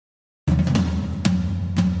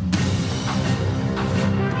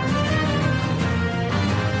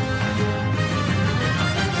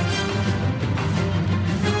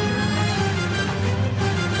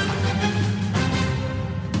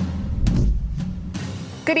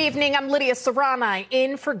Good evening. I'm Lydia Serrani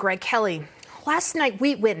in for Greg Kelly. Last night,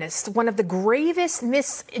 we witnessed one of the gravest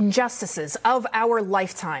injustices of our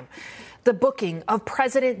lifetime. The booking of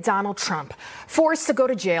President Donald Trump, forced to go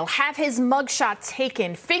to jail, have his mugshot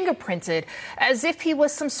taken, fingerprinted, as if he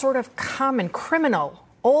was some sort of common criminal,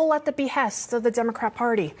 all at the behest of the Democrat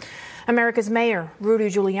Party. America's mayor, Rudy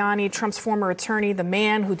Giuliani, Trump's former attorney, the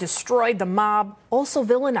man who destroyed the mob, also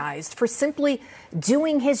villainized for simply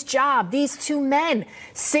doing his job. These two men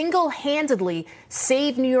single-handedly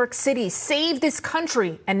saved New York City, saved this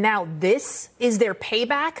country, and now this is their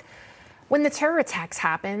payback? When the terror attacks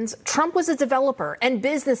happened, Trump was a developer and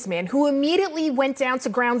businessman who immediately went down to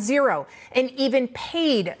ground zero and even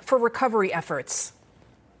paid for recovery efforts.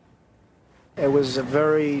 It was a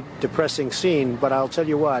very depressing scene, but I'll tell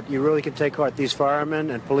you what, you really can take heart. These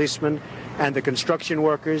firemen and policemen and the construction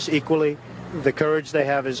workers equally, the courage they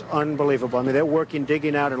have is unbelievable. I mean, they're working,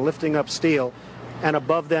 digging out and lifting up steel, and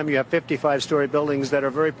above them you have 55-story buildings that are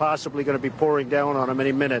very possibly going to be pouring down on them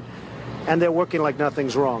any minute. And they're working like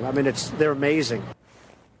nothing's wrong. I mean, they're amazing.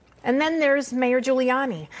 And then there's Mayor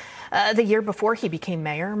Giuliani. The year before he became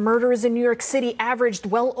mayor, murders in New York City averaged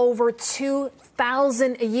well over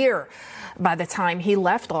 2,000 a year. By the time he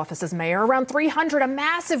left office as mayor, around 300, a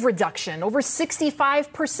massive reduction, over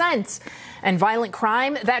 65%. And violent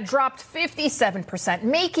crime, that dropped 57%,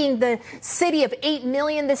 making the city of 8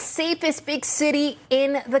 million the safest big city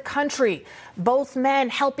in the country. Both men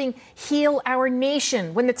helping heal our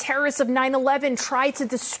nation when the terrorists of 9/11 tried to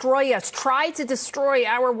destroy us, tried to destroy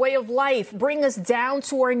our way of life, bring us down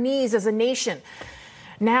to our knees as a nation.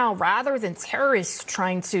 Now, rather than terrorists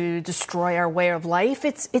trying to destroy our way of life,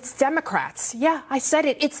 it's Democrats. Yeah, I said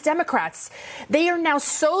it. It's Democrats. They are now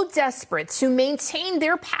so desperate to maintain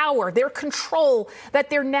their power, their control,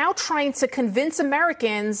 that they're now trying to convince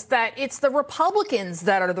Americans that it's the Republicans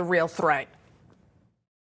that are the real threat.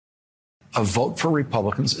 A vote for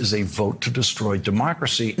Republicans is a vote to destroy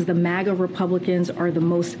democracy. The MAGA Republicans are the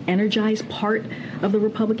most energized part of the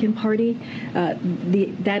Republican Party.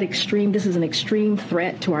 This is an extreme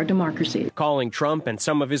threat to our democracy. Calling Trump and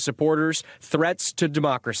some of his supporters threats to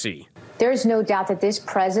democracy. There's no doubt that this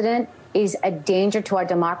president is a danger to our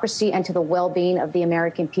democracy and to the well-being of the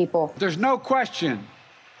American people. There's no question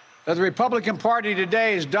that the Republican Party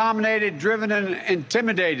today is dominated, driven, and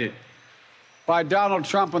intimidated by Donald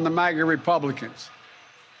Trump and the MAGA Republicans.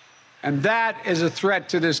 And that is a threat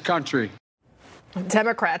to this country.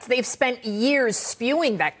 Democrats, they've spent years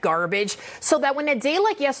spewing that garbage so that when a day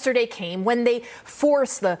like yesterday came, when they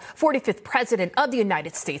forced the 45th president of the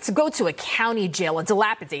United States to go to a county jail, a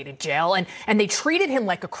dilapidated jail, and they treated him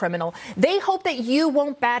like a criminal, they hope that you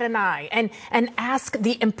won't bat an eye and ask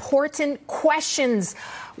the important questions.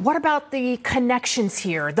 What about the connections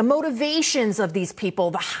here, the motivations of these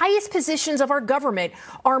people? The highest positions of our government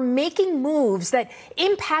are making moves that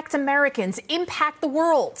impact Americans, impact the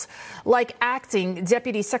world, like acting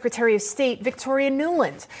Deputy Secretary of State Victoria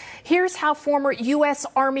Nuland. Here's how former U.S.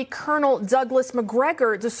 Army Colonel Douglas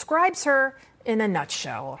Macgregor describes her in a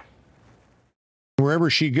nutshell. Wherever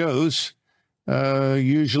she goes,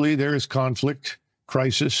 usually there is conflict,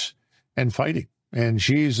 crisis, and fighting. And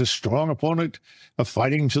she's a strong opponent of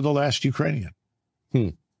fighting to the last Ukrainian.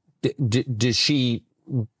 Does she,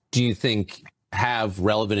 do you think, have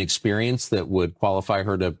relevant experience that would qualify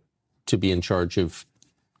her to be in charge of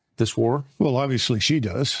this war? Well, obviously she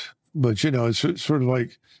does. But, it's sort of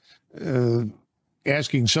like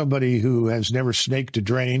asking somebody who has never snaked a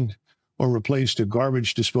drain or replaced a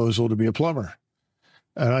garbage disposal to be a plumber.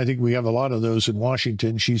 And I think we have a lot of those in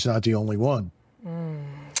Washington. She's not the only one.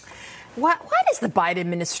 Why does the Biden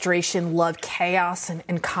administration love chaos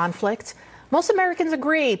and conflict? Most Americans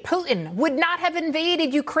agree Putin would not have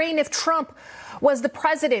invaded Ukraine if Trump was the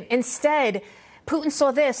president. Instead, Putin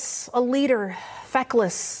saw this, a leader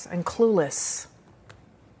feckless and clueless.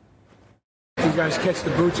 You guys catch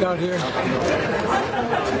the boots out here?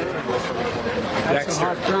 That's a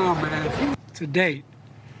hot ground, man. To date,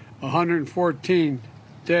 114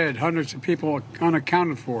 dead, hundreds of people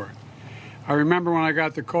unaccounted for. I remember when I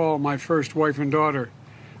got the call, my first wife and daughter,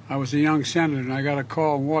 I was a young senator, and I got a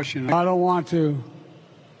call in Washington. I don't want to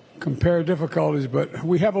compare difficulties, but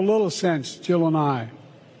we have a little sense, Jill and I,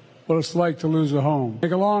 what it's like to lose a home.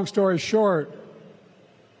 Make a long story short,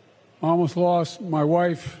 I almost lost my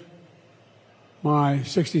wife, my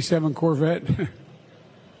 67 Corvette,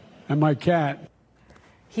 and my cat.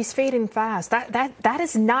 He's fading fast. That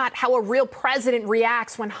is not how a real president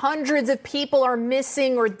reacts when hundreds of people are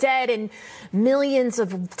missing or dead and millions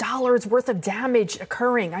of dollars worth of damage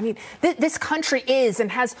occurring. I mean, this country is and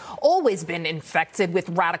has always been infected with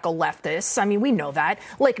radical leftists. I mean, we know that,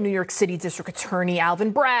 like New York City District Attorney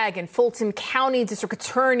Alvin Bragg and Fulton County District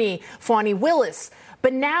Attorney Fani Willis.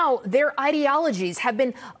 But now their ideologies have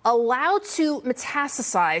been allowed to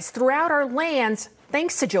metastasize throughout our land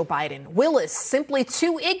thanks to Joe Biden. Willis simply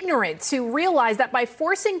too ignorant to realize that by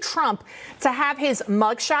forcing Trump to have his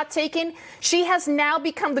mugshot taken, she has now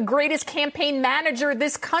become the greatest campaign manager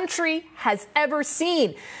this country has ever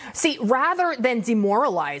seen. See, rather than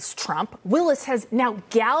demoralize Trump, Willis has now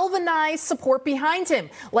galvanized support behind him,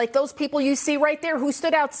 like those people you see right there who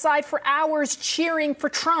stood outside for hours cheering for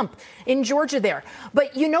Trump in Georgia there.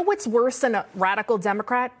 But you know what's worse than a radical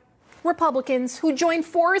Democrat? Republicans who join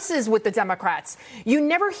forces with the Democrats. You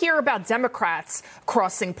never hear about Democrats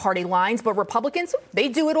crossing party lines, but Republicans, they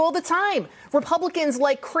do it all the time. Republicans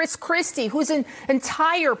like Chris Christie, whose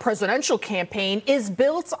entire presidential campaign is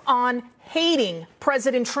built on hating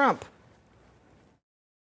President Trump.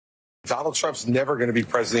 Donald Trump's never going to be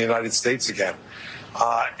president of the United States again.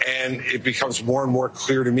 And it becomes more and more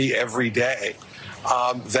clear to me every day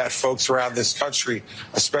that folks around this country,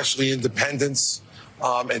 especially independents,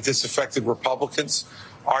 and disaffected Republicans,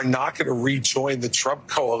 are not going to rejoin the Trump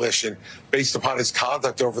coalition based upon his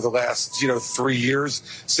conduct over the last, 3 years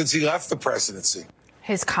since he left the presidency.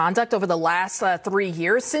 His conduct over the last 3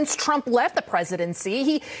 years since Trump left the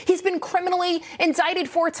presidency, he's been criminally indicted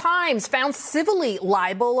 4 times, found civilly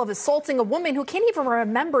liable of assaulting a woman who can't even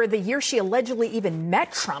remember the year she allegedly even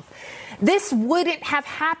met Trump. This wouldn't have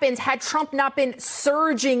happened had Trump not been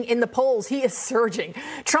surging in the polls. He is surging.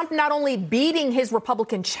 Trump not only beating his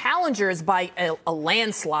Republican challengers by a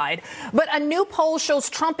landslide, but a new poll shows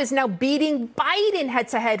Trump is now beating Biden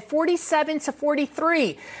head-to-head,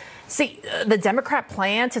 47-43. See, the Democrat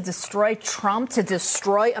plan to destroy Trump, to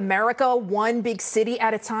destroy America one big city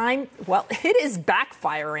at a time, well, it is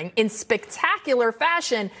backfiring in spectacular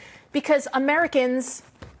fashion because Americans,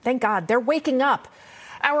 thank God, they're waking up.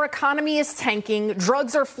 Our economy is tanking.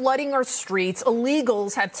 Drugs are flooding our streets.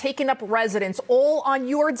 Illegals have taken up residence, all on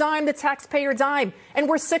your dime, the taxpayer dime. And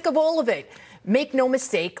we're sick of all of it. Make no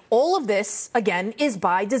mistake, all of this, again, is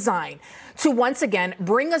by design to once again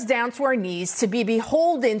bring us down to our knees, to be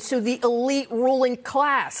beholden to the elite ruling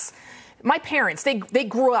class. My parents, they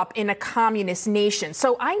grew up in a communist nation,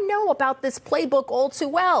 so I know about this playbook all too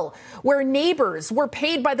well, where neighbors were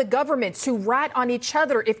paid by the government to rat on each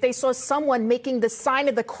other if they saw someone making the sign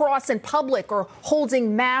of the cross in public or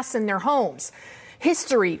holding mass in their homes.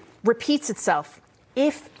 History repeats itself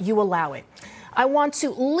if you allow it. I want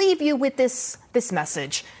to leave you with this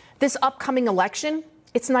message. This upcoming election,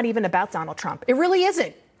 it's not even about Donald Trump. It really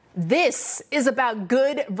isn't. This is about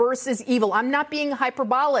good versus evil. I'm not being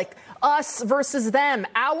hyperbolic. Us versus them.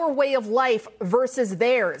 Our way of life versus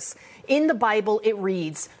theirs. In the Bible, it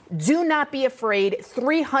reads, do not be afraid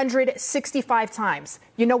 365 times.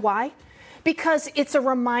 You know why? Because it's a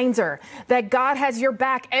reminder that God has your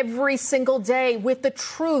back every single day with the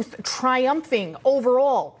truth triumphing over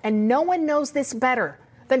all. And no one knows this better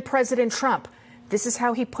than President Trump. This is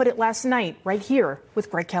how he put it last night, right here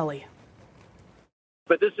with Greg Kelly.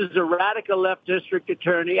 But this is a radical left district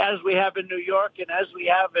attorney, as we have in New York and as we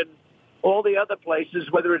have in all the other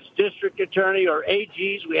places, whether it's district attorney or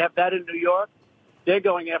AGs. We have that in New York. They're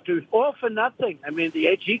going after all for nothing. I mean, the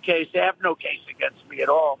AG case, they have no case against me at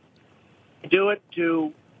all. They do it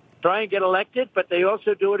to try and get elected, but they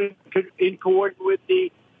also do it in coordination with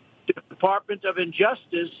the Department of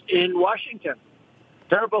Injustice in Washington.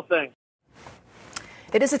 Terrible thing.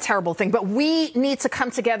 It is a terrible thing, but we need to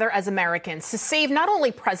come together as Americans to save not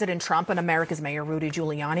only President Trump and America's Mayor Rudy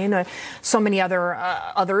Giuliani and so many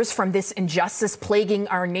others from this injustice plaguing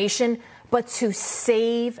our nation, but to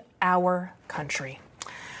save our country.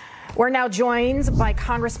 We're now joined by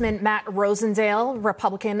Congressman Matt Rosendale,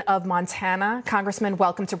 Republican of Montana. Congressman,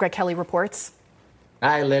 welcome to Greg Kelly Reports.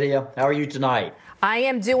 Hi, Lydia. How are you tonight? I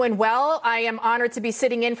am doing well. I am honored to be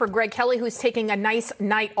sitting in for Greg Kelly, who's taking a nice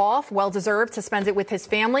night off, well-deserved, to spend it with his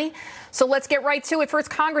family. So let's get right to it.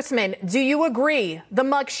 First, Congressman, do you agree the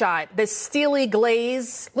mugshot, the steely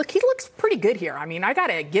glaze? Look, he looks pretty good here. I mean, I got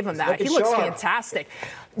to give him that. He looks fantastic.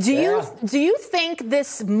 Do you think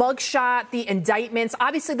this mugshot, the indictments,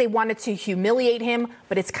 obviously they wanted to humiliate him,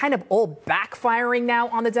 but it's kind of all backfiring now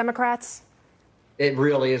on the Democrats? It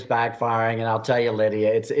really is backfiring, and I'll tell you,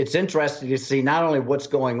 Lydia, it's interesting to see not only what's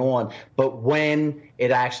going on, but when it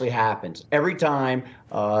actually happens. Every time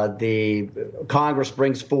the Congress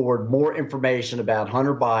brings forward more information about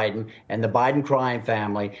Hunter Biden and the Biden crime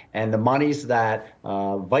family and the monies that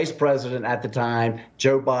Vice President at the time,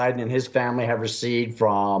 Joe Biden and his family have received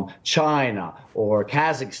from China or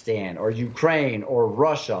Kazakhstan or Ukraine or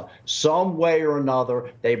Russia, some way or another,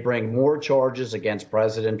 they bring more charges against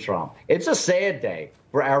President Trump. It's a sad day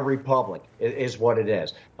for our republic, is what it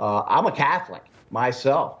is. I'm a Catholic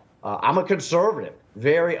myself. I'm a conservative,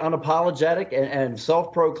 very unapologetic and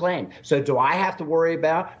self-proclaimed. So do I have to worry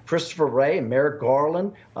about Christopher Wray and Merrick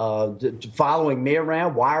Garland following me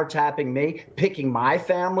around, wiretapping me, picking my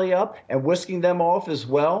family up and whisking them off as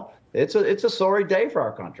well? It's a sorry day for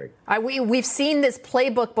our country. We've seen this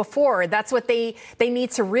playbook before. That's what they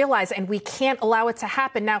need to realize, and we can't allow it to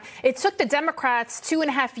happen. Now, it took the Democrats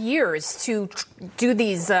 2.5 years to do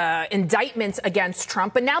these indictments against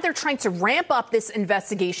Trump, but now they're trying to ramp up this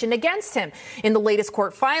investigation against him. In the latest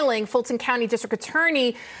court filing, Fulton County District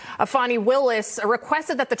Attorney Fani Willis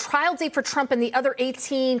requested that the trial date for Trump and the other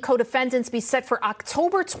 18 co-defendants be set for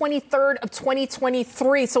October 23rd of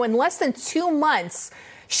 2023. So in less than 2 months,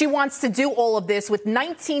 she wants to do all of this with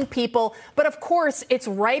 19 people. But of course, it's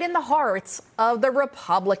right in the heart of the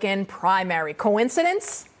Republican primary.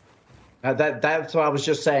 Coincidence? That's what I was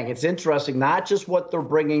just saying. It's interesting, not just what they're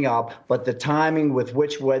bringing up, but the timing with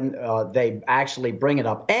which when they actually bring it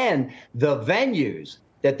up and the venues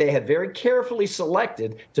that they had very carefully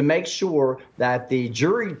selected to make sure that the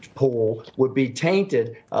jury pool would be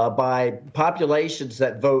tainted by populations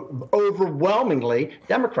that vote overwhelmingly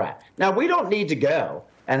Democrat. Now, we don't need to go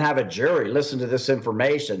and have a jury listen to this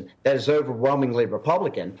information that is overwhelmingly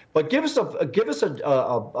Republican, but give us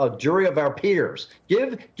a jury of our peers.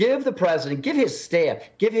 Give the president, give his staff,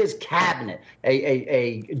 give his cabinet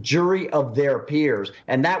a jury of their peers,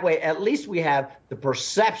 and that way at least we have the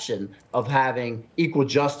perception of having equal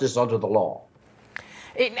justice under the law.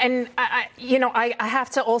 I have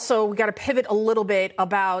to also, we got to pivot a little bit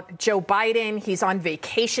about Joe Biden. He's on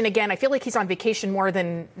vacation again. I feel like he's on vacation more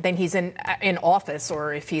than he's in office,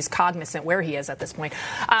 or if he's cognizant where he is at this point.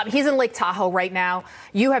 He's in Lake Tahoe right now.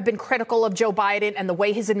 You have been critical of Joe Biden and the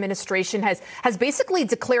way his administration has basically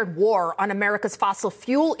declared war on America's fossil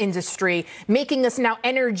fuel industry, making us now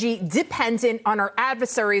energy dependent on our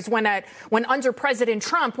adversaries when under President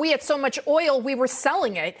Trump, we had so much oil, we were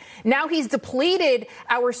selling it. Now he's depleted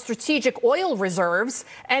our strategic oil reserves.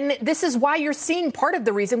 And this is why you're seeing part of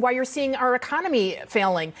the reason why you're seeing our economy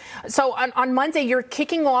failing. So on Monday, you're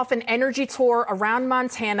kicking off an energy tour around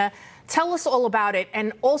Montana. Tell us all about it,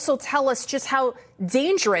 and also tell us just how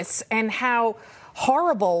dangerous and how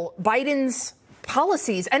horrible Biden's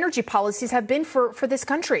policies, energy policies, have been for this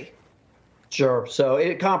country. Sure. So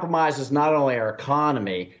it compromises not only our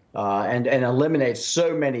economy, and eliminates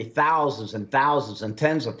so many thousands and thousands and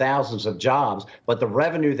tens of thousands of jobs, but the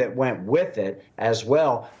revenue that went with it as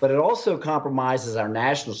well. But it also compromises our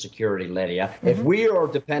national security, Lydia. Mm-hmm. If we are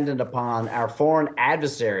dependent upon our foreign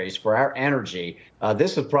adversaries for our energy,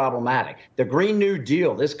 this is problematic. The Green New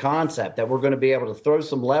Deal, this concept that we're going to be able to throw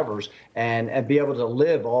some levers and be able to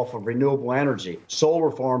live off of renewable energy,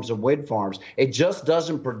 solar farms and wind farms, it just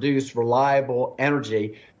doesn't produce reliable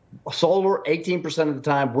energy. Solar 18% of the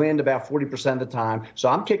time, wind about 40% of the time. So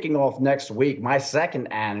I'm kicking off next week my second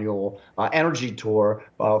annual energy tour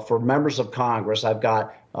for members of Congress. I've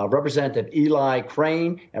got Representative Eli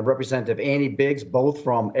Crane and Representative Annie Biggs, both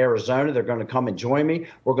from Arizona. They're going to come and join me.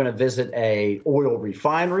 We're going to visit a oil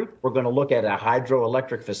refinery. We're going to look at a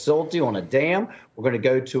hydroelectric facility on a dam. We're going to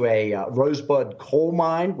go to a Rosebud coal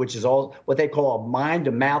mine, which is all what they call a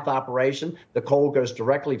mine-to-mouth operation. The coal goes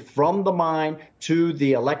directly from the mine to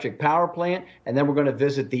the electric power plant. And then we're going to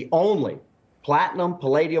visit the only platinum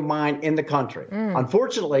palladium mine in the country.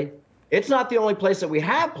 Unfortunately, it's not the only place that we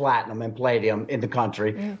have platinum and palladium in the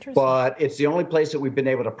country, but it's the only place that we've been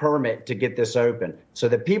able to permit to get this open so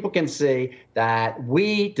that people can see that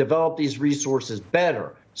we develop these resources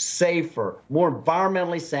better, safer, more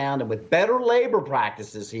environmentally sound, and with better labor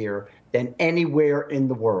practices here than anywhere in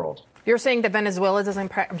the world. You're saying that Venezuela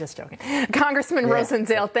doesn't I'm just joking. Congressman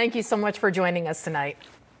Rosendale, thank you so much for joining us tonight.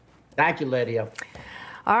 Thank you, Lydia.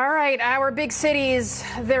 All right, our big cities,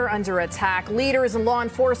 they're under attack. Leaders and law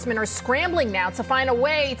enforcement are scrambling now to find a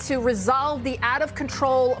way to resolve the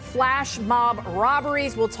out-of-control flash mob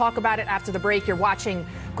robberies. We'll talk about it after the break. You're watching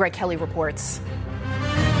Greg Kelly Reports.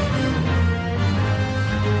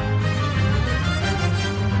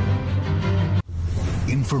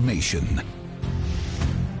 Information.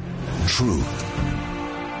 Truth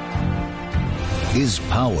is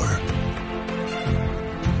power.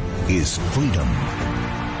 Is freedom.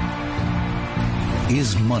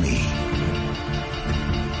 Is money.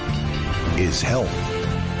 Is health.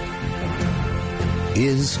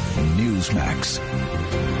 Is Newsmax.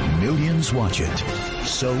 Millions watch it.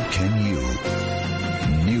 So can you.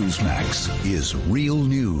 Newsmax is real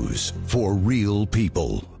news for real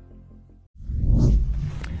people.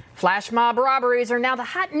 Flash mob robberies are now the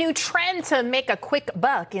hot new trend to make a quick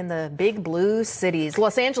buck in the big blue cities.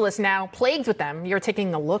 Los Angeles now plagued with them. You're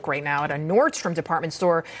taking a look right now at a Nordstrom department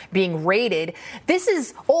store being raided. This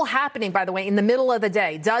is all happening, by the way, in the middle of the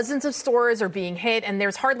day. Dozens of stores are being hit, and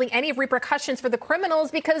there's hardly any repercussions for the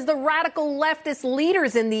criminals because the radical leftist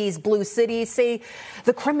leaders in these blue cities say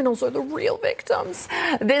the criminals are the real victims.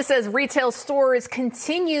 This as retail stores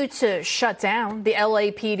continue to shut down. The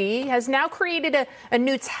LAPD has now created a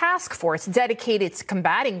new task force dedicated to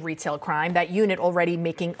combating retail crime. That unit already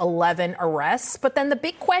making 11 arrests. But then the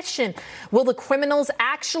big question, will the criminals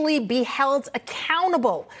actually be held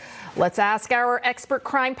accountable? Let's ask our expert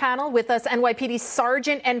crime panel. With us, NYPD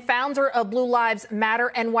Sergeant and founder of Blue Lives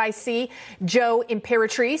Matter NYC, Joe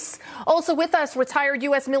Imperatrice. Also with us, retired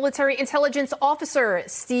U.S. military intelligence officer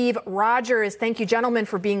Steve Rogers. Thank you, gentlemen,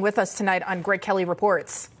 for being with us tonight on Greg Kelly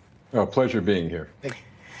Reports. Oh, pleasure being here.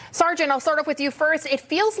 Sergeant, I'll start off with you first. It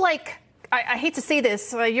feels like, I hate to say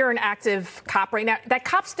this, you're an active cop right now, that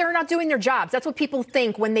cops, they're not doing their jobs. That's what people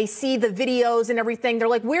think when they see the videos and everything. They're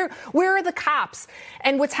like, where are the cops?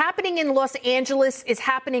 And what's happening in Los Angeles is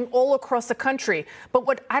happening all across the country. But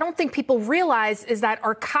what I don't think people realize is that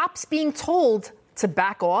are cops being told to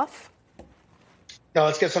back off? Now,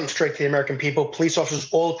 let's get something straight to the American people. Police officers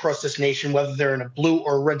all across this nation, whether they're in a blue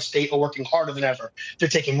or a red state, are working harder than ever. They're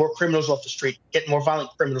taking more criminals off the street, getting more violent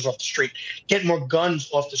criminals off the street, getting more guns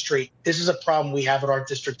off the street. This is a problem we have at our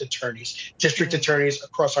district attorneys. District attorneys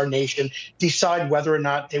across our nation decide whether or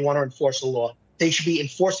not they want to enforce the law. They should be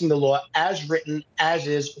enforcing the law as written, as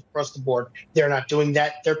is, across the board. They're not doing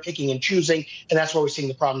that. They're picking and choosing, and that's why we're seeing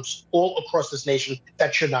the problems all across this nation.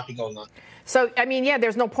 That should not be going on. So, I mean, yeah,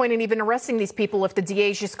 there's no point in even arresting these people if the DA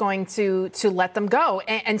is just going to let them go.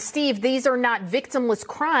 And Steve, these are not victimless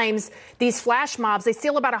crimes. These flash mobs, they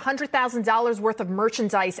steal about $100,000 worth of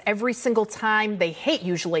merchandise every single time they hit,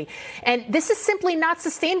 usually. And this is simply not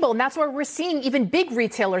sustainable. And that's why we're seeing even big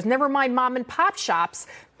retailers, never mind mom and pop shops,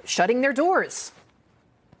 shutting their doors.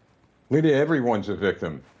 Lydia, everyone's a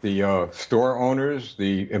victim. The store owners,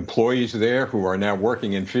 the employees there who are now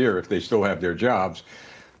working in fear if they still have their jobs.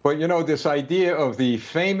 But, you know, this idea of the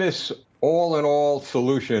famous all-in-all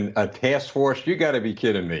solution, a task force, you got to be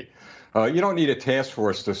kidding me. You don't need a task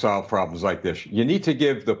force to solve problems like this. You need to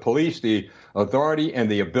give the police the authority and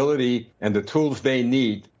the ability and the tools they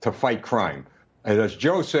need to fight crime. And as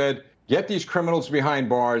Joe said, get these criminals behind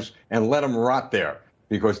bars and let them rot there,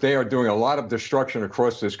 because they are doing a lot of destruction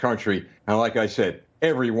across this country. And like I said,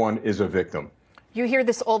 everyone is a victim. You hear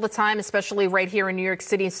this all the time, especially right here in New York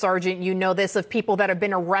City, Sergeant. You know this, of people that have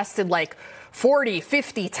been arrested like 40,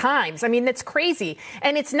 50 times. I mean, that's crazy.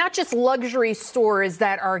 And it's not just luxury stores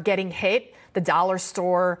that are getting hit. The Dollar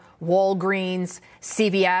Store, Walgreens,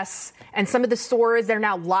 CVS, and some of the stores, they're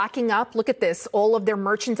now locking up. Look at this, all of their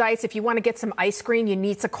merchandise. If you want to get some ice cream, you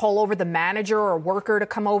need to call over the manager or worker to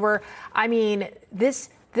come over. I mean, this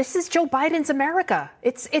is Joe Biden's America.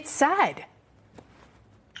 It's sad.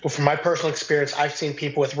 Well, from my personal experience, I've seen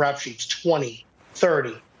people with rap sheets 20,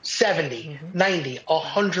 30, 70, 90,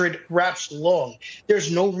 100 raps long.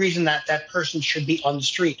 There's no reason that that person should be on the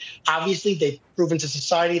street. Obviously, they've proven to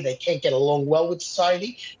society they can't get along well with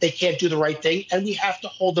society. They can't do the right thing, and we have to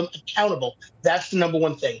hold them accountable. That's the number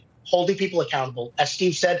one thing. Holding people accountable. As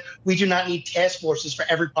Steve said, we do not need task forces for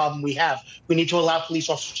every problem we have. We need to allow police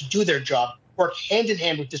officers to do their job, work hand in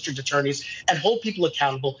hand with district attorneys, and hold people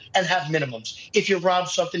accountable and have minimums. If you rob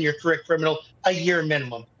something, you're a career criminal, a year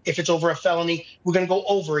minimum. If it's over a felony, we're going to go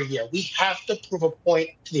over a year. We have to prove a point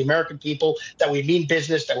to the American people that we mean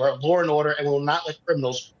business, that we're law and order, and we will not let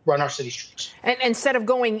criminals run our city streets. And instead of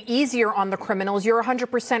going easier on the criminals, you're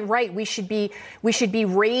 100% right. We should be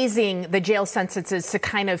raising the jail sentences to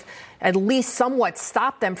kind of at least somewhat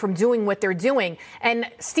stop them from doing what they're doing. And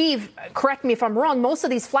Steve, correct me if I'm wrong, most of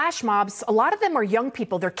these flash mobs, a lot of them are young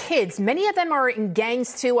people. They're kids. Many of them are in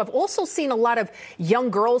gangs, too. I've also seen a lot of young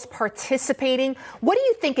girls participating. What do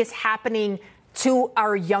you think is happening to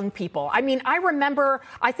our young people? I mean, I remember,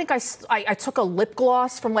 I think I took a lip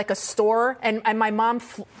gloss from like a store and my mom,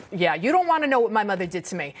 yeah, you don't want to know what my mother did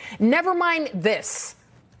to me. Never mind this.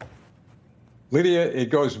 Lydia, it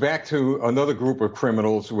goes back to another group of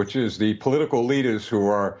criminals, which is the political leaders who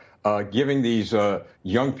are giving these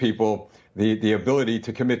young people the ability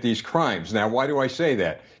to commit these crimes. Now, why do I say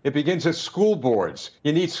that? It begins at school boards.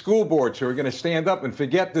 You need school boards who are going to stand up and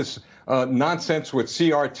forget this nonsense with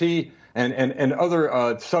CRT. and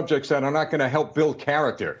other subjects that are not going to help build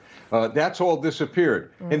character. That's all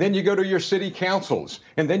disappeared. And then you go to your city councils,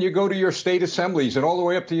 and then you go to your state assemblies, and all the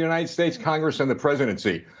way up to the United States Congress and the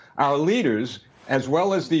presidency. Our leaders, as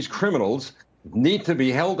well as these criminals, need to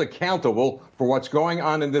be held accountable for what's going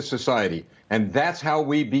on in this society. And that's how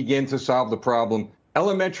we begin to solve the problem,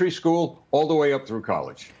 elementary school all the way up through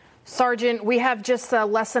college. Sergeant, we have just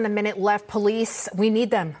less than a minute left. Police, we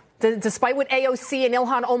need them. Despite what AOC and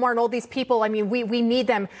Ilhan Omar and all these people, I mean, we need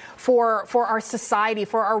them for our society,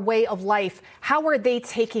 for our way of life. How are they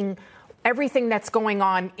taking everything that's going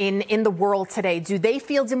on in the world today? Do they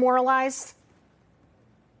feel demoralized?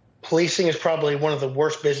 Policing is probably one of the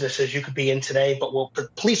worst businesses you could be in today. But what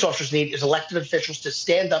police officers need is elected officials to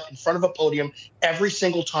stand up in front of a podium every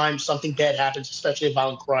single time something bad happens, especially a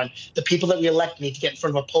violent crime. The people that we elect need to get in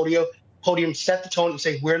front of a podium, set the tone and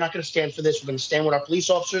say, we're not going to stand for this. We're going to stand with our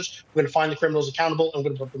police officers. We're going to find the criminals accountable, and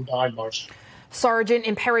we're going to put them behind bars. Sergeant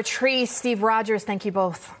Imperatrice, Steve Rogers, thank you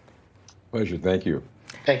both. Pleasure. Thank you.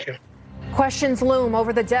 Thank you. Questions loom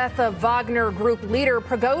over the death of Wagner Group leader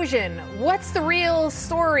Prigozhin. What's the real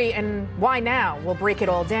story and why now? We'll break it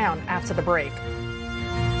all down after the break.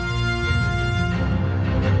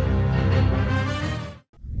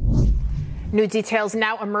 New details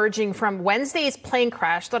now emerging from Wednesday's plane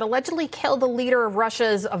crash that allegedly killed the leader of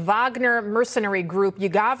Russia's Wagner mercenary group,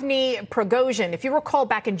 Yevgeny Prigozhin. If you recall,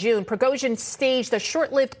 back in June, Prigozhin staged a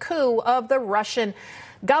short-lived coup of the Russian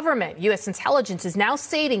government. U.S. intelligence is now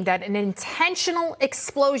stating that an intentional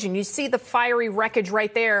explosion, you see the fiery wreckage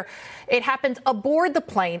right there, it happened aboard the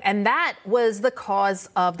plane, and that was the cause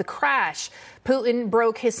of the crash. Putin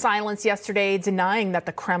broke his silence yesterday, denying that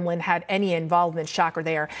the Kremlin had any involvement. Shocker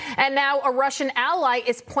there. And now a Russian ally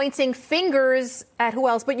is pointing fingers at who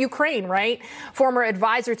else but Ukraine, right? Former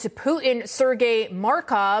advisor to Putin, Sergei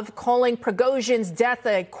Markov, calling Prigozhin's death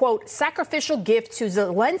a, quote, sacrificial gift to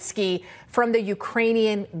Zelensky from the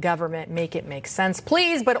Ukrainian government. Make it make sense,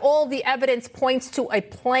 please. But all the evidence points to a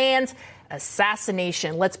planned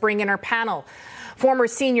assassination. Let's bring in our panel. Former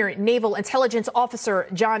senior naval intelligence officer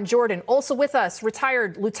John Jordan, also with us,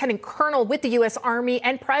 retired lieutenant colonel with the U.S. Army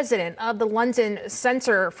and president of the London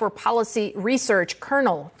Center for Policy Research,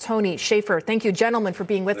 Colonel Tony Shaffer. Thank you, gentlemen, for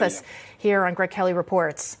being with us here on Greg Kelly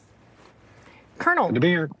Reports. Colonel. Good to be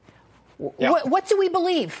here. Yeah. What do we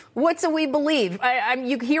believe? What do we believe?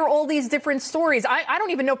 You hear all these different stories. I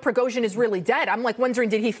don't even know if Prigozhin is really dead. I'm like wondering,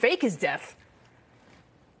 did he fake his death?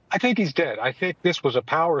 I think he's dead. I think this was a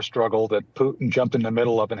power struggle that Putin jumped in the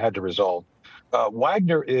middle of and had to resolve.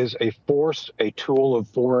 Wagner is a force, a tool of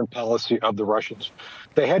foreign policy of the Russians.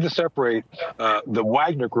 They had to separate the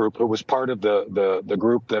Wagner group, who was part of the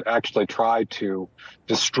group that actually tried to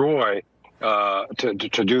destroy, to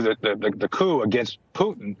do the coup against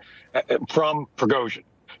Putin, from Prigozhin.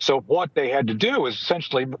 So what they had to do is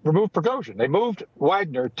essentially remove Prigozhin. They moved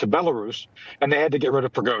Wagner to Belarus, and they had to get rid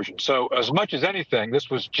of Prigozhin. So as much as anything, this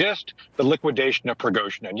was just the liquidation of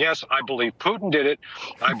Prigozhin. And yes, I believe Putin did it.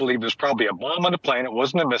 I believe there's probably a bomb on the plane. It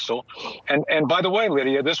wasn't a missile. And by the way,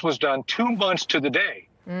 Lydia, this was done 2 months to the day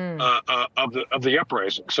of the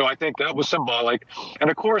uprising. So I think that was symbolic. And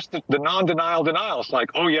of course, the non-denial denial. It's like,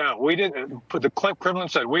 oh yeah, we didn't. The Kremlin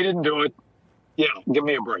said we didn't do it. Yeah, give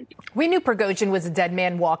me a break. We knew Prigozhin was a dead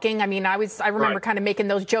man walking. I mean, I remember kind of making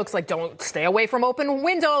those jokes like, don't stay away from open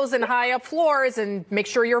windows and high up floors and make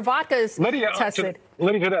sure your vodka is tested.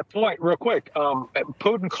 Lydia, to that point, real quick,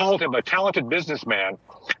 Putin called him a talented businessman,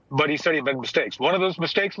 but he said he made mistakes. One of those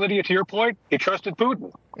mistakes, Lydia, to your point, he trusted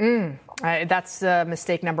Putin. That's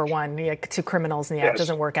mistake number one. Yeah, 2 criminals, and it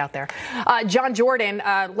doesn't work out there. John Jordan,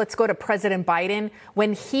 let's go to President Biden.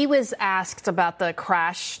 When he was asked about the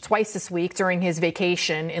crash twice this week during his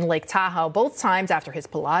vacation in Lake Tahoe, both times after his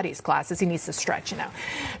Pilates classes, he needs to stretch,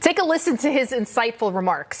 Take a listen to his insightful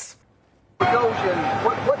remarks. Prigozhin,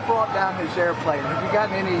 what brought down his airplane? Have you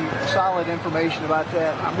gotten any solid information about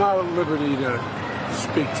that? I'm not at liberty to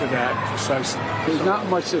speak to that precisely. There's not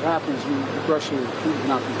much that happens when Russia is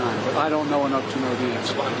not behind, but I don't know enough to know the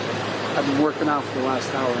answer. I've been working out for the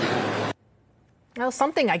last hour and a half. Well,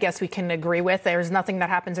 something I guess we can agree with. There's nothing that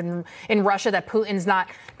happens in Russia that Putin's not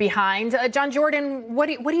behind. John Jordan, what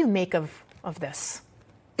do you make of this?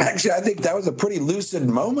 Actually, I think that was a pretty lucid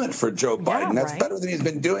moment for Joe Biden. That's better than he's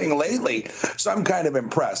been doing lately. So I'm kind of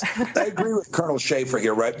impressed. I agree with Colonel Shaffer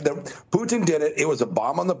here, right? Putin did it. It was a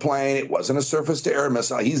bomb on the plane. It wasn't a surface-to-air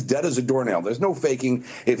missile. He's dead as a doornail. There's no faking.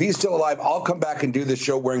 If he's still alive, I'll come back and do this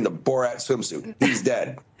show wearing the Borat swimsuit. He's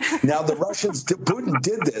dead. Now, the Russians, Putin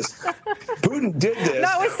did this. Putin did this. No,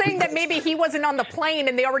 I was saying that maybe he wasn't on the plane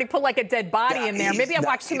and they already put like a dead body in there. Maybe I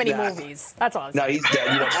watched too many movies. That's all. No, he's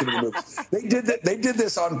dead. You watched too many movies. They did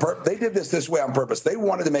this on on purpose. They did this way on purpose. They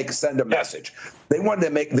wanted to send a message. They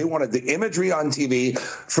wanted the imagery on TV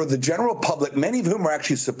for the general public, many of whom are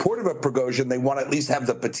actually supportive of Prigozhin. They want to at least have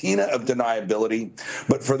the patina of deniability.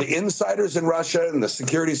 But for the insiders in Russia and the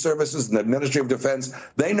security services and the Ministry of Defense,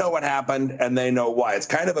 they know what happened and they know why. It's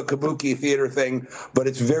kind of a kabuki theater thing, but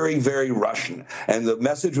it's very, very Russian. And the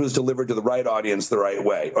message was delivered to the right audience the right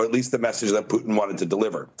way, or at least the message that Putin wanted to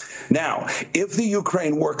deliver. Now, if the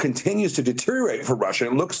Ukraine war continues to deteriorate for Russia,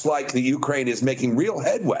 it looks like the Ukraine is making real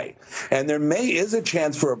headway, and there is a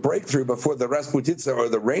chance for a breakthrough before the Rasputitsa or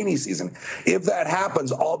the rainy season. If that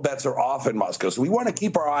happens, all bets are off in Moscow. So we want to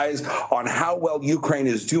keep our eyes on how well Ukraine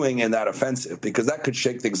is doing in that offensive, because that could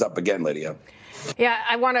shake things up again, Lydia. Yeah,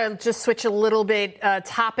 I want to just switch a little bit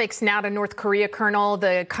topics now to North Korea, Colonel.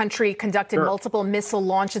 The country conducted multiple missile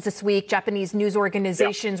launches this week. Japanese news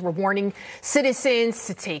organizations were warning citizens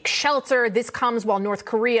to take shelter. This comes while North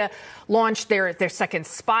Korea launched their second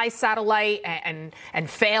spy satellite and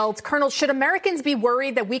failed. Colonel, should Americans be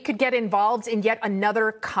worried that we could get involved in yet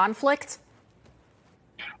another conflict?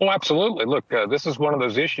 Oh, absolutely. Look, this is one of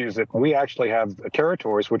those issues that we actually have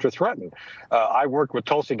territories which are threatened. I worked with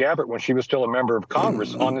Tulsi Gabbard when she was still a member of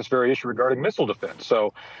Congress on this very issue regarding missile defense.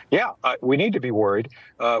 So, yeah, we need to be worried.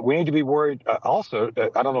 We need to be worried also.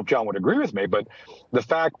 I don't know if John would agree with me, but the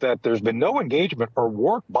fact that there's been no engagement or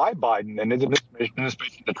work by Biden and his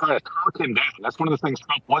administration to try to talk him down. That's one of the things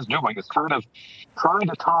Trump was doing, is trying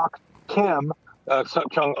to talk Kim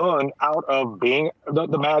Jong-un out of being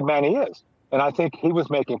the madman he is. And I think he was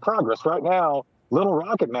making progress. Right now, little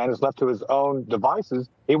Rocket Man is left to his own devices.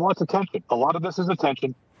 He wants attention. A lot of this is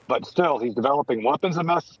attention, but still, he's developing weapons of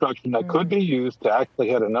mass destruction that could be used to actually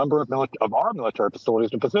hit a number of our military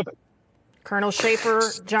facilities in the Pacific. Colonel Schaefer,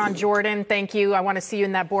 John Jordan, thank you. I want to see you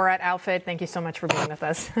in that Borat outfit. Thank you so much for being with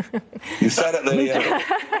us. You said it, Lydia.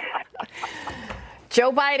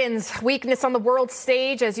 Joe Biden's weakness on the world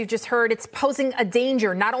stage, as you just heard, it's posing a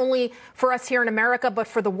danger, not only for us here in America, but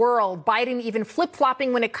for the world. Biden even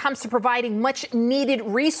flip-flopping when it comes to providing much-needed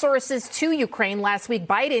resources to Ukraine. Last week,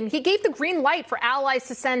 Biden, he gave the green light for allies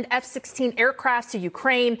to send F-16 aircraft to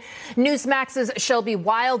Ukraine. Newsmax's Shelby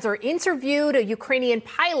Wilder interviewed a Ukrainian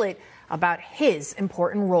pilot about his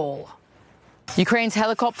important role. Ukraine's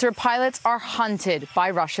helicopter pilots are hunted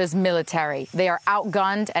by Russia's military. They are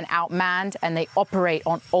outgunned and outmanned, and they operate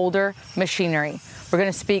on older machinery. We're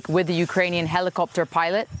going to speak with the Ukrainian helicopter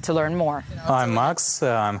pilot to learn more. I'm Max.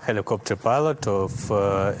 I'm helicopter pilot of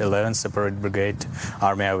 11th Separate Brigade,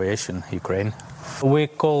 Army Aviation, Ukraine. We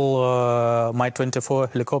call my 24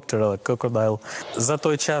 helicopter Crocodile.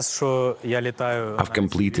 I've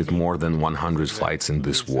completed more than 100 flights in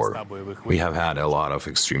this war. We have had a lot of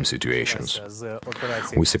extreme situations.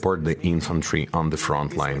 We support the infantry on the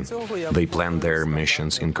front line. They plan their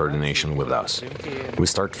missions in coordination with us. We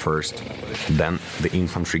start first, then the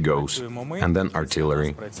infantry goes, and then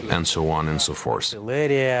artillery, and so on and so forth.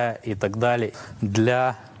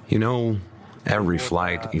 You know, every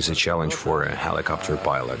flight is a challenge for a helicopter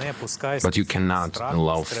pilot, but you cannot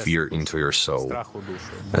allow fear into your soul.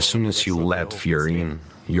 As soon as you let fear in,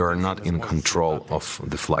 you are not in control of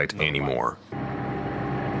the flight anymore.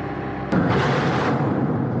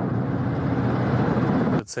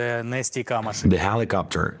 The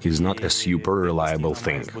helicopter is not a super reliable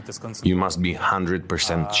thing. You must be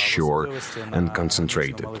 100% sure and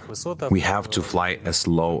concentrated. We have to fly as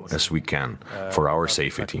low as we can for our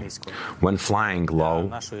safety. When flying low,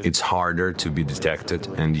 it's harder to be detected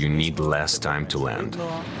and you need less time to land.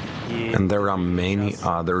 And there are many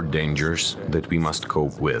other dangers that we must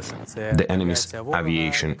cope with. The enemy's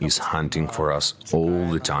aviation is hunting for us all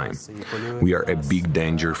the time. We are a big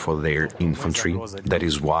danger for their infantry. That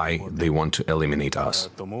is why they want to eliminate us.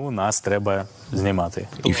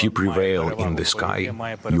 If you prevail in the sky,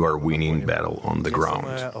 you are winning battle on the ground.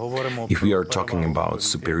 If we are talking about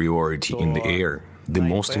superiority in the air, the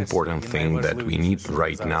most important thing that we need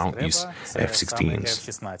right now is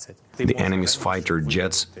F-16s. The enemy's fighter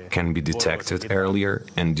jets can be detected earlier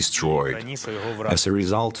and destroyed. As a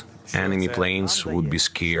result, enemy planes would be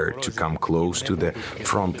scared to come close to the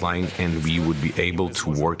front line, and we would be able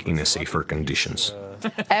to work in safer conditions.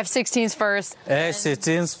 F-16s first.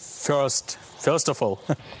 F-16s first of all.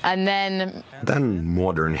 And then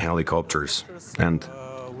modern helicopters and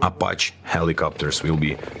Apache helicopters will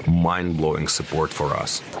be mind-blowing support for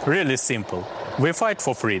us. Really simple. We fight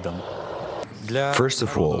for freedom. First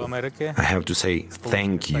of all, I have to say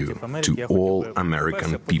thank you to all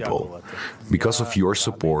American people. Because of your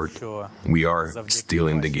support, we are still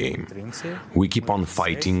in the game. We keep on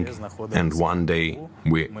fighting, and one day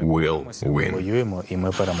we will win.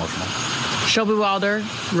 Shelby Wilder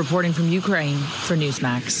reporting from Ukraine for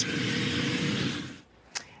Newsmax.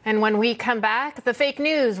 And when we come back, the fake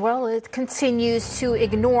news, well, it continues to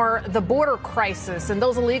ignore the border crisis. And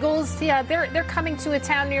those illegals, yeah, they're coming to a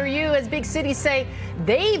town near you, as big cities say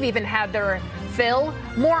they've even had their fill.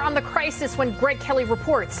 More on the crisis when Greg Kelly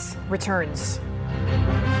Reports returns.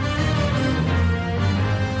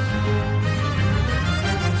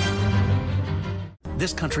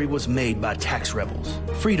 This country was made by tax rebels,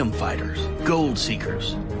 freedom fighters, gold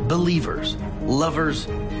seekers, believers, lovers,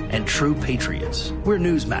 and true patriots. We're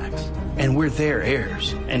Newsmax, and we're their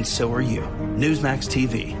heirs, and so are you. Newsmax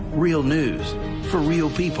TV, real news for real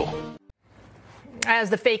people.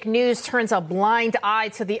 As the fake news turns a blind eye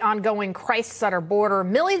to the ongoing crisis at our border,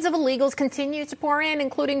 millions of illegals continue to pour in,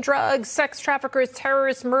 including drugs, sex traffickers,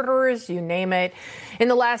 terrorists, murderers, you name it. In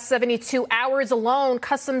the last 72 hours alone,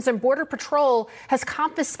 Customs and Border Patrol has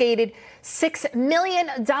confiscated $6 million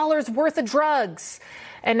worth of drugs.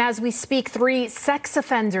 And as we speak, 3 sex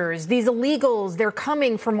offenders, these illegals, they're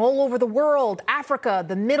coming from all over the world, Africa,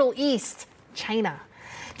 the Middle East, China.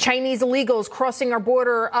 Chinese illegals crossing our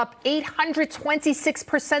border up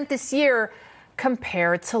 826% this year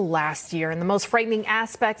compared to last year. And the most frightening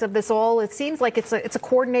aspect of this all, it seems like it's a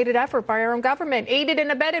coordinated effort by our own government, aided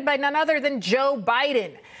and abetted by none other than Joe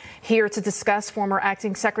Biden. Here to discuss, former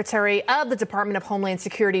acting Secretary of the Department of Homeland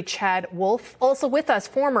Security, Chad Wolf. Also with us,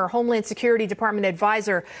 former Homeland Security Department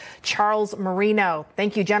Advisor, Charles Marino.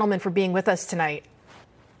 Thank you, gentlemen, for being with us tonight.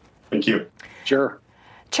 Thank you. Sure.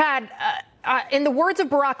 Chad, in the words of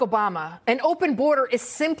Barack Obama, an open border is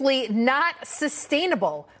simply not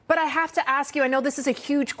sustainable. But I have to ask you, I know this is a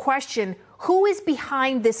huge question, who is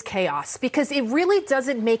behind this chaos? Because it really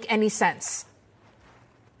doesn't make any sense.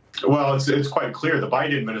 Well, it's quite clear the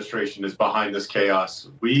Biden administration is behind this chaos.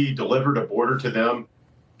 We delivered a border to them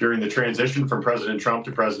during the transition from President Trump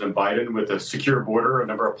to President Biden with a secure border, a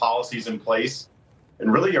number of policies in place,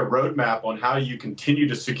 and really a roadmap on how you continue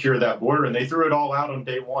to secure that border. And they threw it all out on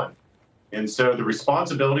day one. And so the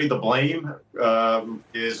responsibility, the blame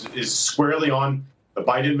is squarely on the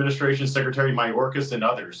Biden administration, Secretary Mayorkas and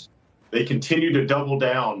others. They continue to double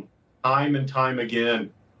down time and time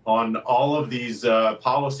again on all of these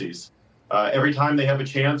policies. Every time they have a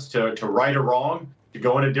chance to right a wrong, to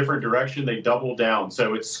go in a different direction, they double down.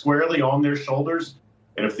 So it's squarely on their shoulders.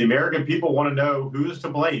 And if the American people want to know who's to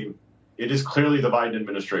blame, it is clearly the Biden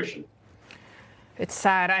administration. It's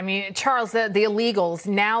sad. I mean, Charles, the illegals,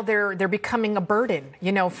 now they're becoming a burden,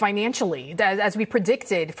 financially, as we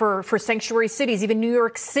predicted for sanctuary cities, even New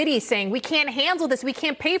York City saying we can't handle this. We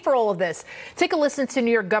can't pay for all of this. Take a listen to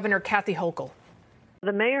New York Governor Kathy Hochul.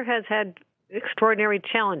 The mayor has had extraordinary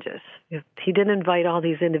challenges. He didn't invite all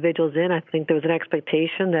these individuals in. I think there was an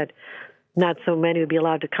expectation that not so many would be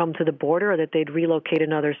allowed to come to the border or that they'd relocate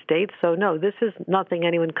in other states. So, no, this is nothing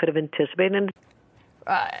anyone could have anticipated.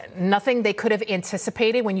 Nothing they could have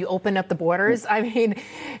anticipated when you open up the borders. I mean,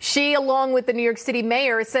 she, along with the New York City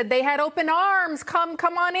mayor, said they had open arms. Come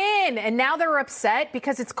on in. And now they're upset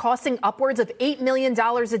because it's costing upwards of $8 million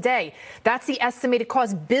a day. That's the estimated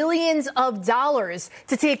cost, billions of dollars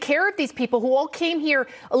to take care of these people who all came here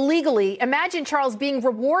illegally. Imagine, Charles, being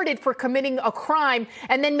rewarded for committing a crime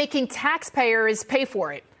and then making taxpayers pay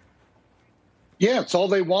for it. Yeah, it's all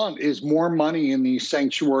they want is more money in these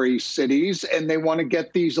sanctuary cities, and they want to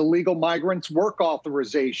get these illegal migrants work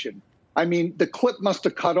authorization. I mean, the clip must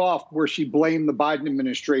have cut off where she blamed the Biden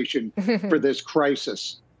administration for this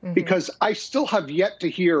crisis, because I still have yet to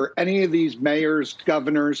hear any of these mayors,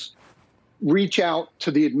 governors reach out to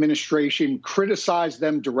the administration, criticize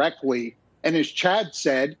them directly, and as Chad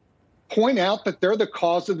said, point out that they're the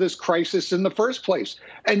cause of this crisis in the first place.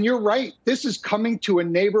 And you're right, this is coming to a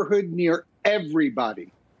neighborhood near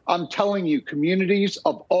everybody. I'm telling you, communities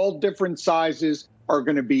of all different sizes are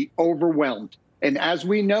going to be overwhelmed. And as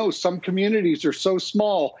we know, some communities are so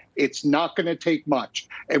small, it's not going to take much.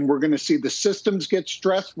 And we're going to see the systems get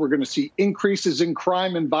stressed. We're going to see increases in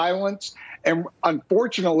crime and violence. And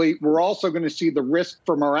unfortunately, we're also going to see the risk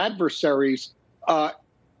from our adversaries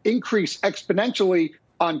increase exponentially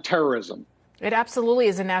on terrorism. It absolutely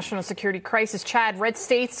is a national security crisis. Chad, red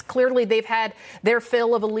states, clearly they've had their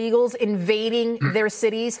fill of illegals invading their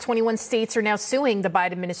cities. 21 states are now suing the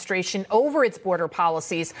Biden administration over its border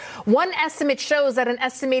policies. One estimate shows that an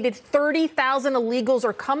estimated 30,000 illegals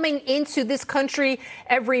are coming into this country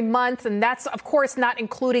every month. And that's, of course, not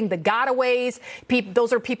including the gotaways.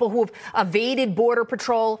 Those are people who have evaded Border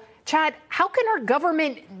Patrol. Chad, how can our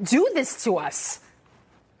government do this to us?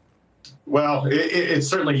 Well, it's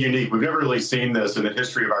certainly unique. We've never really seen this in the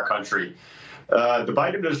history of our country. The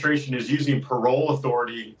Biden administration is using parole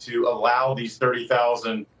authority to allow these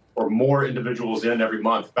 30,000 or more individuals in every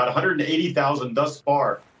month. About 180,000 thus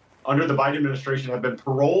far under the Biden administration have been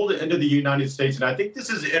paroled into the United States. And I think this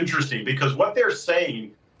is interesting because what they're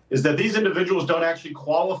saying is that these individuals don't actually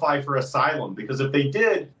qualify for asylum, because if they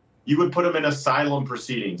did, you would put them in asylum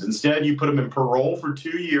proceedings. Instead, you put them in parole for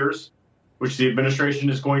 2 years, which the administration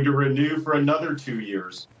is going to renew for another 2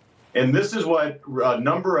 years. And this is what a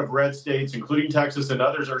number of red states, including Texas and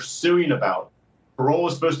others, are suing about. Parole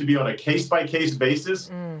is supposed to be on a case-by-case basis,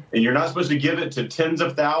 and you're not supposed to give it to tens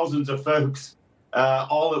of thousands of folks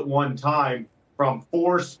all at one time from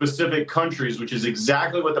 4 specific countries, which is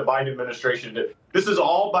exactly what the Biden administration did. This is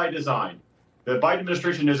all by design. The Biden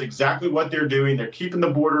administration knows exactly what they're doing. They're keeping the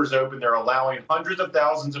borders open. They're allowing hundreds of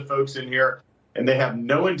thousands of folks in here, and they have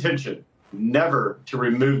no intention, never, to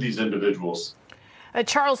remove these individuals.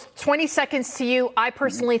 Charles, 20 seconds to you. I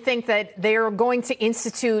personally think that they're going to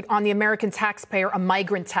institute on the American taxpayer a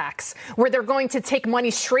migrant tax, where they're going to take money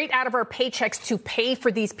straight out of our paychecks to pay for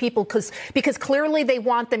these people because clearly they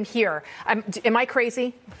want them here. Am I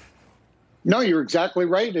crazy? No, you're exactly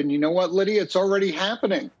right. And you know what, Lydia? It's already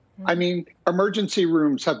happening. I mean, emergency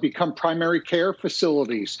rooms have become primary care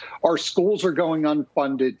facilities. Our schools are going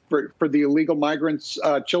unfunded for the illegal migrants'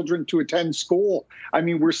 children to attend school. I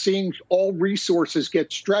mean, we're seeing all resources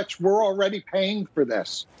get stretched. We're already paying for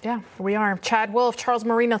this. Yeah, we are. Chad Wolf, Charles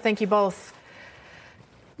Marino, thank you both.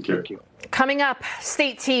 Thank you. Coming up,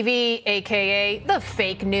 State TV, a.k.a. the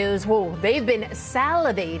fake news. Whoa, they've been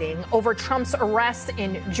salivating over Trump's arrest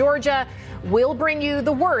in Georgia. We'll bring you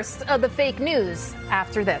the worst of the fake news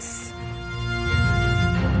after this.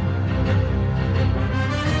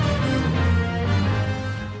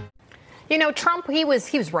 You know, Trump, he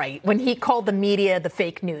was right when he called the media the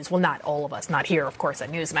fake news. Well, not all of us, not here, of course, at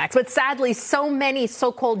Newsmax. But sadly, so many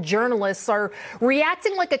so-called journalists are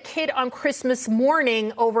reacting like a kid on Christmas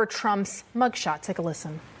morning over Trump's mugshot. Take a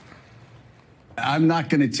listen. I'm not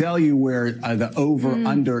going to tell you where the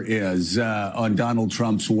over-under is on Donald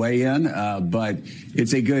Trump's weigh-in, but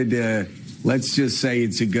it's a good, let's just say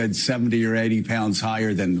it's a good 70 or 80 pounds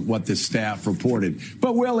higher than what the staff reported.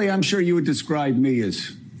 But, Willie, I'm sure you would describe me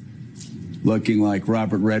as looking like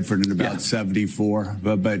Robert Redford at about 74.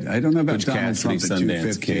 But I don't know about Butch Donald Cassidy, Trump at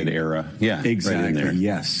Sundance 250. Kid era. Yeah, exactly. Right in there.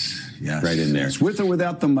 Yes. Yes. Right in there. Yes. With or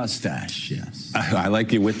without the mustache, yes. I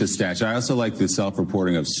like you with the stash. I also like the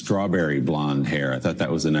self-reporting of strawberry blonde hair. I thought that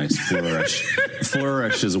was a nice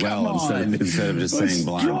flourish as well, instead of just saying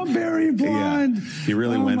blonde. Strawberry blonde. Yeah. He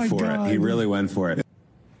really went for it. He really went for it.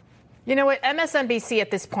 You know what? MSNBC at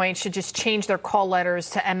this point should just change their call letters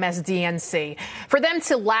to MSDNC. For them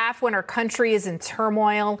to laugh when our country is in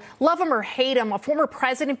turmoil, love them or hate them, a former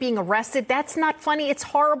president being arrested, that's not funny. It's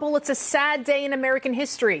horrible. It's a sad day in American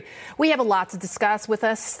history. We have a lot to discuss. With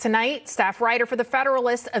us tonight, staff writer for The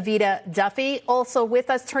Federalist, Evita Duffy. Also with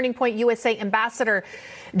us, Turning Point USA Ambassador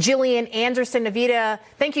Gillian Anderson. Evita,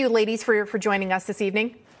 thank you, ladies, for joining us this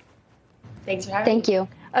evening. Thanks for having me. Thank you.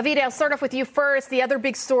 Evita, I'll start off with you first. The other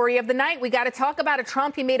big story of the night, we got to talk about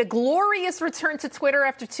Trump. He made a glorious return to Twitter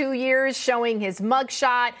after 2 years, showing his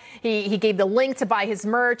mugshot. He gave the link to buy his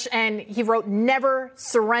merch, and he wrote, "Never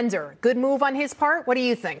surrender." Good move on his part. What do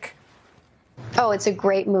you think? Oh, it's a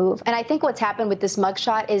great move. And I think what's happened with this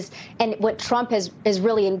mugshot is, and what Trump has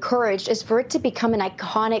really encouraged, is for it to become an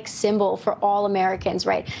iconic symbol for all Americans,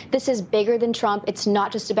 right? This is bigger than Trump. It's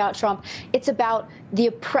not just about Trump. It's about the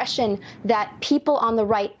oppression that people on the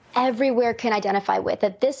right everywhere can identify with,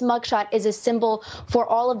 that this mugshot is a symbol for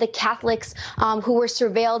all of the Catholics who were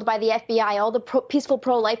surveilled by the FBI, all the peaceful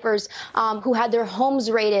pro-lifers who had their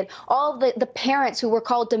homes raided, all the parents who were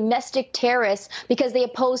called domestic terrorists because they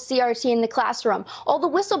opposed CRT in the classroom, all the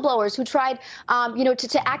whistleblowers who tried,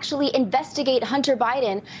 to actually investigate Hunter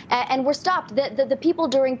Biden and were stopped, the people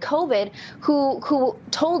during COVID who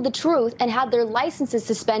told the truth and had their licenses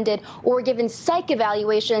suspended or were given psych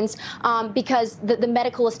evaluations because the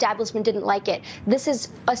medical establishment didn't like it. This is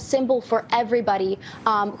a symbol for everybody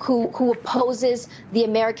who opposes the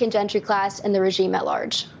American gentry class and the regime at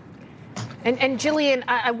large. And Gillian,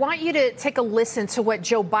 I want you to take a listen to what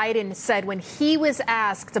Joe Biden said when he was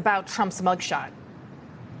asked about Trump's mugshot.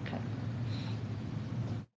 Okay.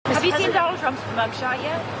 Have you seen Donald Trump's mugshot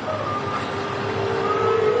yet?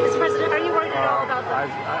 Mr. President, are you worried at all about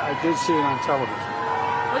that? I did see it on television.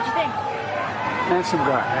 What'd you think? Handsome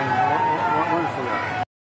guy. Wonderful guy.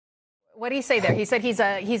 What did he say there? He said he's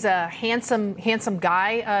a handsome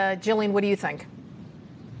guy. Jillian, what do you think?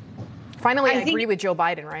 Finally, I agree with Joe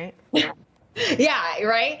Biden, right? Yeah,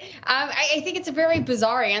 right. I think it's a very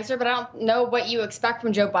bizarre answer, but I don't know what you expect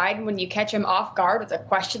from Joe Biden when you catch him off guard with a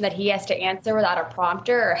question that he has to answer without a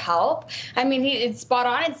prompter or help. I mean, it's spot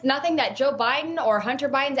on. It's nothing that Joe Biden or Hunter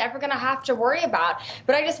Biden's ever going to have to worry about.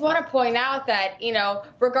 But I just want to point out that,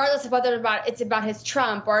 regardless of whether it's about his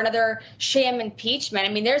Trump or another sham impeachment,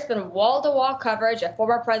 I mean, there's been wall-to-wall coverage of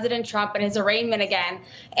former President Trump and his arraignment again.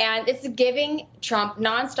 And it's giving Trump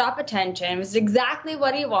nonstop attention. It's exactly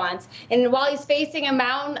what he wants. And while he's facing a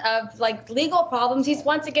mountain of legal problems, he's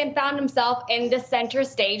once again found himself in the center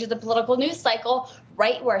stage of the political news cycle,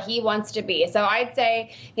 right where he wants to be. So I'd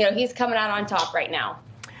say, he's coming out on top right now.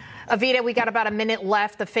 Avita, we got about a minute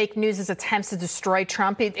left. The fake news' attempts to destroy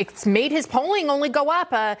Trump. It's made his polling only go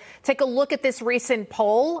up. Take a look at this recent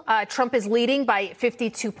poll. Trump is leading by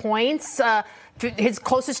 52 points. His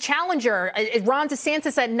closest challenger, Ron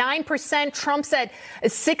DeSantis, at 9%, Trump's at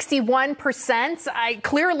 61%.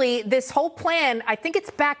 Clearly, this whole plan, I think it's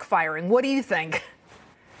backfiring. What do you think?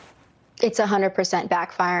 It's 100%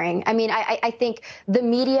 backfiring. I mean, I think the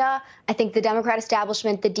media, I think the Democrat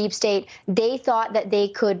establishment, the deep state, they thought that they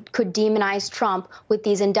could demonize Trump with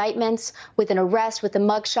these indictments, with an arrest, with a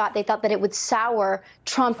mugshot. They thought that it would sour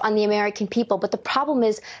Trump on the American people. But the problem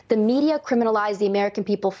is the media criminalized the American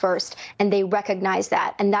people first, and they recognize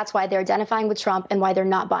that. And that's why they're identifying with Trump and why they're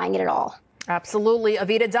not buying it at all. Absolutely.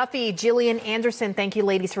 Avita Duffy, Gillian Anderson, thank you,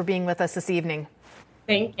 ladies, for being with us this evening.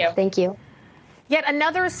 Thank you. Thank you. Yet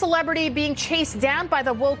another celebrity being chased down by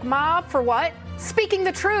the woke mob for what? Speaking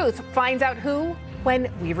the truth. Find out who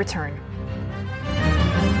when we return.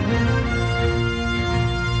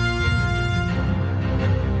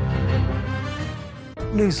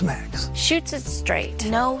 Newsmax. Shoots it straight.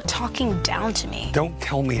 No talking down to me. Don't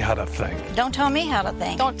tell me how to think. Don't tell me how to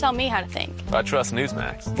think. Don't tell me how to think. I trust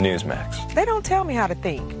Newsmax. Newsmax. They don't tell me how to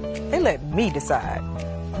think. They let me decide.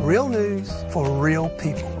 Real news for real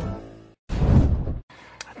people.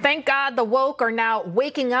 Thank God the woke are now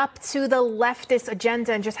waking up to the leftist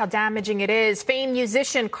agenda and just how damaging it is. Famed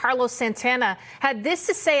musician Carlos Santana had this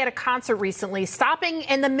to say at a concert recently, stopping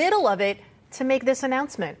in the middle of it to make this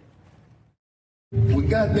announcement. When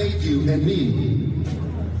God made you and me,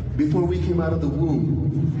 before we came out of the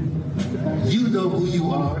womb, you know who you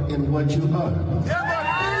are and what you are.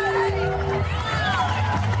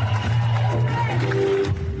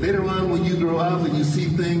 Later on, when you grow up and you see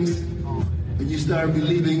things, and you start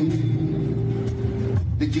believing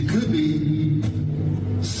that you could be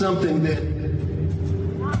something that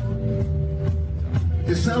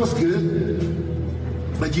it sounds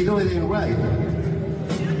good, but you know it ain't right.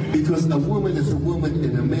 Because a woman is a woman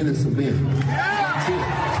and a man is a man. That's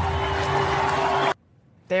it.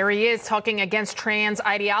 There he is talking against trans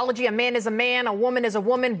ideology. A man is a man, a woman is a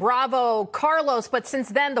woman. Bravo, Carlos. But since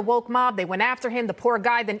then, the woke mob, they went after him. The poor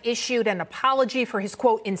guy then issued an apology for his,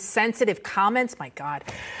 quote, insensitive comments. My God.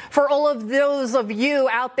 For all of those of you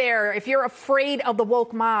out there, if you're afraid of the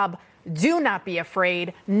woke mob, do not be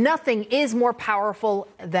afraid. Nothing is more powerful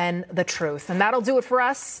than the truth. And that'll do it for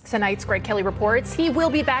us. Tonight's Greg Kelly Reports. He will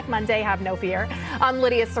be back Monday, have no fear. I'm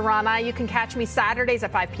Lydia Serrana. You can catch me Saturdays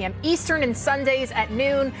at 5 p.m. Eastern and Sundays at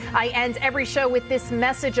noon. I end every show with this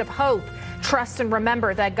message of hope. Trust and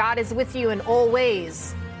remember that God is with you in all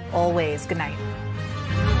ways. Always. Good night.